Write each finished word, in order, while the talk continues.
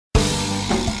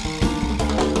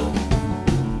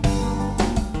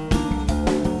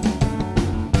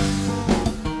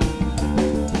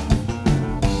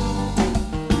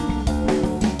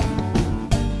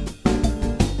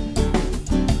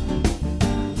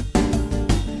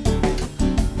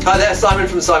Hi there, Simon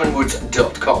from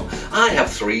simonwoods.com. I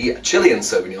have 3 Chilean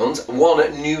Sauvignons,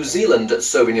 1 New Zealand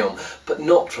Sauvignon, but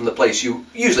not from the place you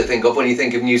usually think of when you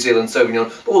think of New Zealand Sauvignon,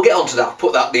 but we'll get onto that,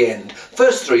 put that at the end.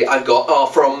 First 3 I've got are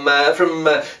from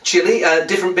Chile,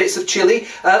 different bits of Chile.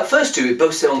 First 2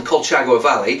 both sit on the Colchagua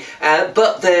Valley,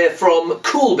 but they're from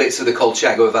cool bits of the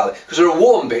Colchagua Valley, because there are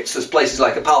warm bits. There's places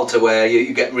like Apalta where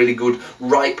you get really good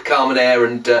ripe Carmenere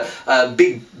and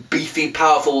big, beefy,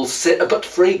 powerful, but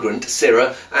fragrant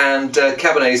Syrah, and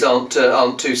Cabernets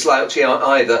aren't too slouchy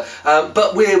either.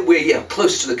 But we're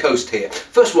close to the coast here.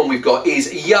 First one we've got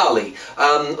is Yali.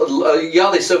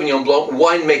 Yali Sauvignon Blanc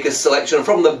winemaker's selection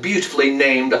from the beautifully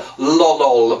named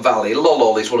Lolol Valley.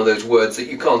 Lolol is one of those words that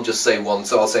you can't just say once,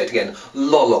 so I'll say it again.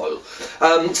 Lolol.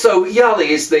 So Yali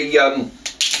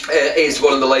is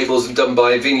one of the labels done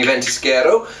by Vigna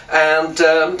Ventisquero,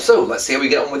 and so let's see how we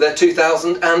get on with their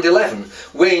 2011,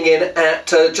 weighing in at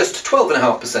just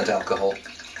 12.5% alcohol.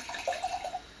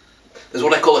 There's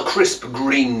what I call a crisp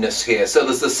greenness here. So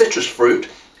there's the citrus fruit,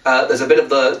 there's a bit of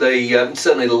the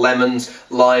certainly the lemons,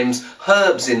 limes,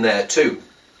 herbs in there too.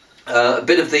 A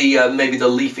bit of the maybe the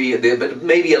leafy,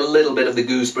 maybe a little bit of the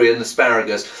gooseberry and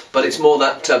asparagus, but it's more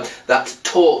that that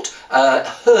taut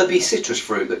herby citrus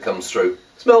fruit that comes through.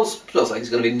 Smells like it's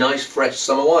going to be nice, fresh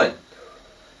summer wine.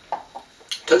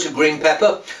 Touch of green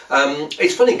pepper.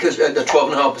 It's funny because at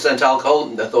 12.5%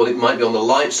 alcohol, I thought it might be on the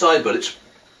light side, but it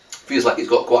feels like it's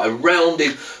got quite a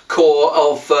rounded core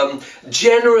of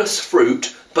generous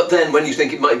fruit. But then when you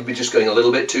think it might be just going a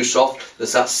little bit too soft,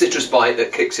 there's that citrus bite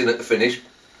that kicks in at the finish.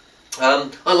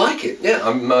 I like it. Yeah,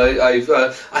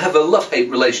 I have a love-hate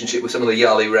relationship with some of the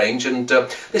Yali range, and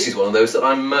this is one of those that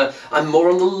I'm more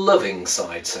on the loving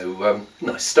side. So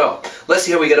nice start. Let's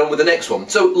see how we get on with the next one.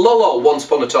 So Lolol, once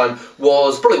upon a time,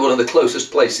 was probably one of the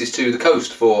closest places to the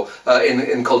coast for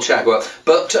in Colchagua.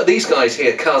 But these guys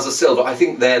here, Casa Silva, I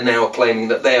think they're now claiming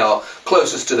that they are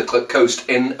closest to the coast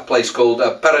in a place called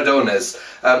Paradones.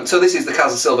 So this is the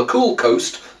Casa Silva Cool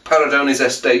Coast Paradones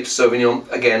Estate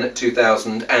Sauvignon, again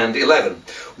 2011. And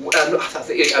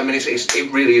I mean,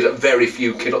 it really is very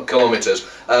few kilometres.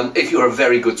 If you're a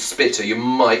very good spitter, you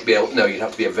might be able. No, you'd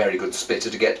have to be a very good spitter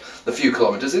to get the few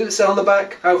kilometres. Does it say on the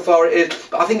back how far it is?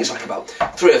 I think it's like about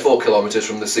 3 or 4 kilometres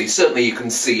from the sea. Certainly, you can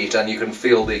see it and you can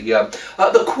feel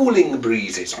the cooling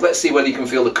breezes. Let's see whether you can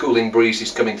feel the cooling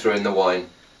breezes coming through in the wine.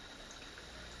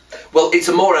 Well, it's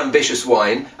a more ambitious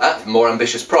wine, more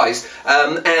ambitious price,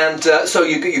 so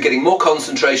you're getting more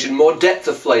concentration, more depth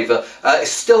of flavour. It's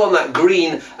still on that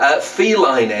green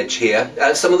feline edge here.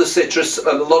 Some of the citrus,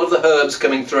 a lot of the herbs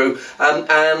coming through,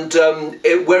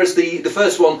 whereas the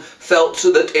first one felt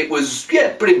that it was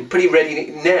pretty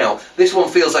ready now. This one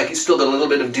feels like it's still got a little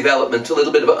bit of development, a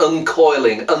little bit of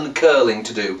uncoiling, uncurling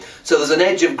to do. So there's an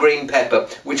edge of green pepper,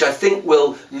 which I think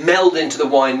will meld into the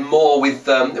wine more with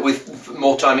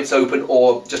more time it's open,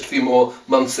 or just a few more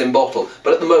months in bottle.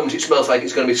 But at the moment it smells like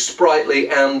it's going to be sprightly,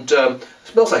 and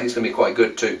smells like it's going to be quite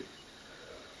good too.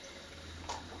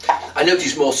 I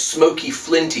noticed more smoky,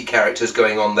 flinty characters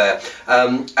going on there.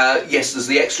 Yes, there's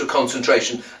the extra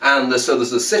concentration, and so there's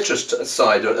the citrus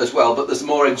side as well, but there's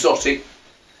more exotic,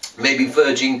 maybe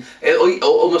verging,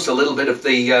 almost a little bit of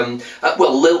the,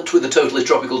 lilt with the totally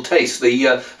tropical taste,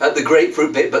 the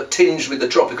grapefruit bit, but tinged with the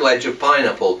tropical edge of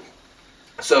pineapple.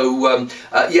 So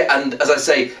and as I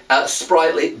say,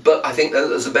 sprightly, but I think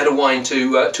there's a better wine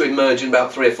to emerge in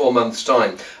about 3 or 4 months'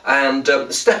 time. And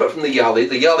step up from the Yali.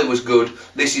 The Yali was good.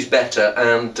 This is better,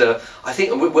 and I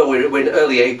think we're in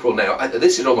early April now.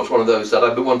 This is almost one of those that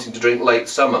I've been wanting to drink late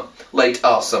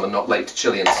our summer, not late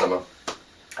Chilean summer,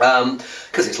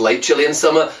 because it's late Chilean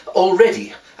summer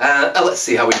already. Let's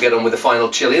see how we get on with the final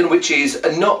Chilean, which is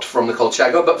not from the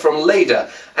Colchagua, but from Lleida.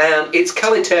 And it's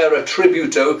Calitera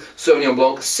Tributo Sauvignon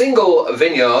Blanc, single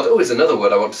vineyard. Oh, is another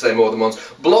word I want to say more than once.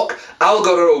 Block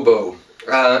Algarrobo.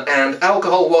 And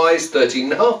alcohol-wise,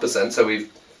 13.5%. So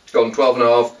we've gone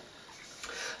 12.5,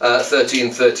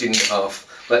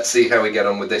 13.5. Let's see how we get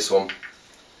on with this one.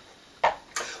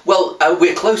 Well,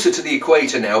 we're closer to the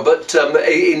equator now, but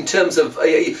in terms of,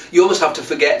 you almost have to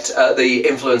forget the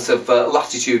influence of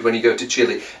latitude when you go to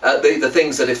Chile. The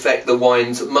things that affect the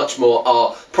wines much more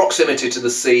are proximity to the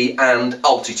sea and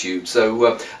altitude.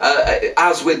 So,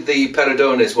 as with the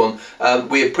Paradones one,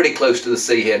 we're pretty close to the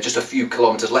sea here, just a few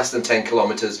kilometres, less than 10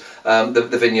 kilometres,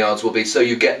 the vineyards will be. So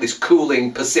you get this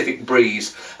cooling Pacific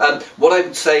breeze. What I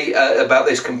would say about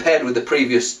this, compared with the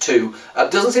previous 2,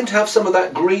 doesn't seem to have some of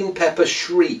that green pepper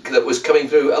shriek that was coming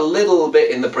through a little bit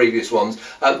in the previous ones.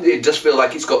 It does feel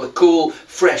like it's got the cool,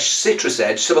 fresh citrus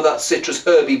edge, some of that citrus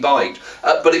herby bite,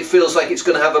 but it feels like it's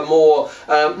going to have a more,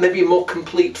 maybe a more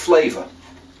complete flavour.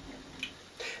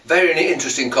 Very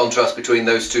interesting contrast between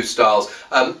those two styles.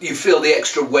 You feel the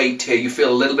extra weight here, you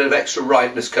feel a little bit of extra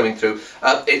ripeness coming through.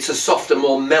 It's a softer,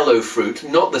 more mellow fruit,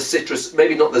 not the citrus,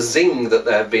 maybe not the zing that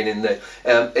there have been in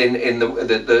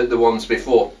the ones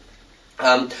before.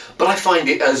 But I find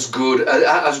it as good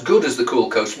as the Cool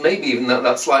Coast, maybe even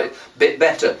that slight bit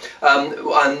better.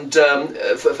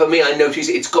 For me, I notice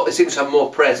it seems to have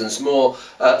more presence, more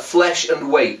flesh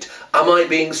and weight. Am I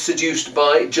being seduced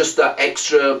by just that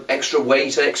extra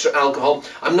weight, extra alcohol?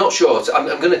 I'm not sure. I'm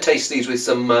going to taste these with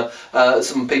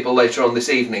some people later on this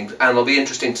evening, and it'll be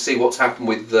interesting to see what's happened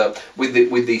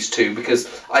with these two, because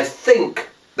I think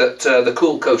that the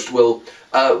Cool Coast will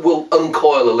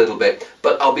uncoil a little bit,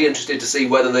 but I'll be interested to see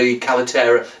whether the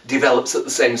Calitera develops at the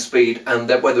same speed, and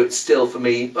whether it's still, for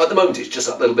me at the moment, it's just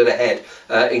a little bit ahead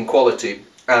in quality,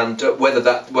 and whether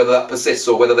that persists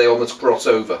or whether they almost cross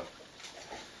over.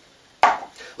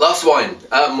 Last wine.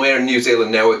 We're in New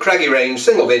Zealand now. We're Craggy Range,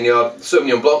 single vineyard,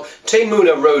 Sauvignon Blanc, Te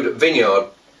Muna Road Vineyard.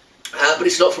 But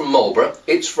it's not from Marlborough,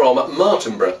 it's from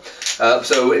Martinborough.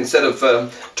 So instead of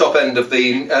top end of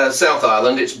the South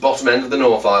Island, it's bottom end of the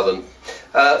North Island.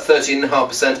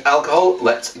 13.5% alcohol.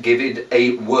 Let's give it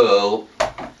a whirl.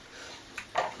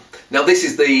 Now this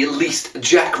is the least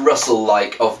Jack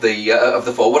Russell-like of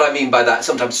the four. What I mean by that,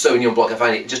 sometimes Sauvignon Blanc, I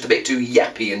find it just a bit too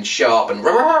yappy and sharp and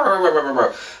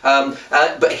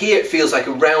but here it feels like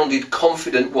a rounded,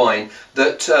 confident wine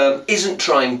that isn't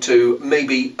trying to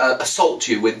maybe assault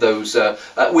you with those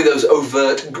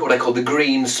overt, what I call the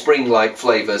green spring-like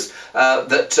flavours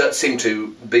that seem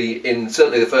to be in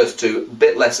certainly the first two, a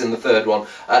bit less in the third one.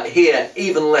 Here,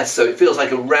 even less so. It feels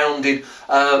like a rounded,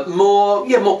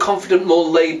 more confident, more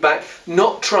laid back,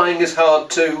 not trying as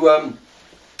hard to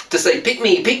say, pick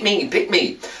me, pick me, pick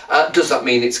me. Does that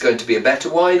mean it's going to be a better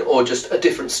wine or just a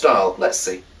different style? Let's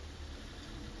see.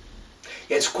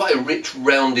 Yeah, it's quite a rich,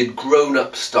 rounded,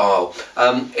 grown-up style.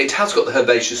 It has got the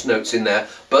herbaceous notes in there,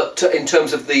 but in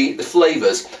terms of the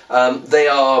flavours, they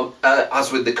are,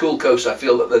 as with the Cool Coast, I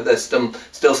feel that there's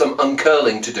still some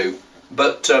uncurling to do.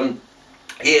 But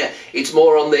here, it's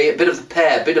more on the bit of the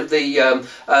pear, bit of the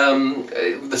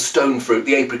stone fruit,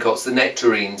 the apricots, the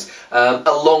nectarines,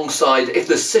 alongside, if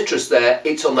there's citrus there,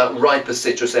 it's on that riper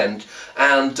citrus end,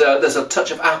 and there's a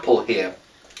touch of apple here.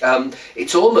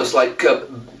 It's almost like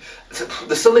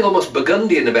there's something almost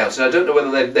Burgundian about it. I don't know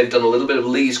whether they've done a little bit of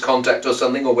Lees contact or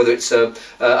something, or whether it's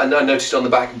I noticed on the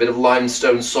back a bit of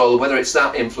limestone soil, whether it's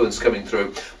that influence coming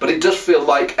through. But it does feel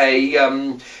like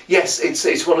a yes,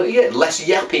 it's one of less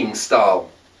yapping style.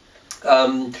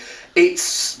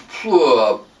 It's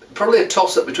probably a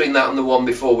toss-up between that and the one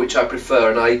before, which I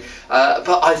prefer, and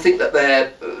but I think that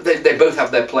they both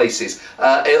have their places.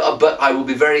 But I will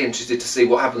be very interested to see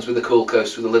what happens with the Cool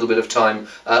Coast with a little bit of time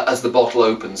as the bottle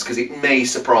opens, because it may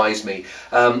surprise me.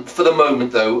 For the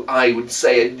moment, though, I would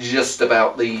say just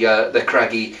about the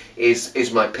Craggy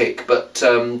is my pick, but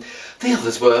the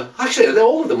others were actually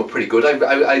all of them were pretty good.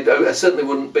 I certainly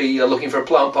wouldn't be looking for a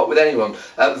plant pot with anyone.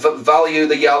 Value,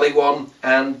 the Yali one,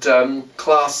 and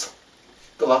class,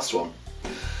 the last one.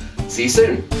 See you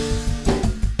soon.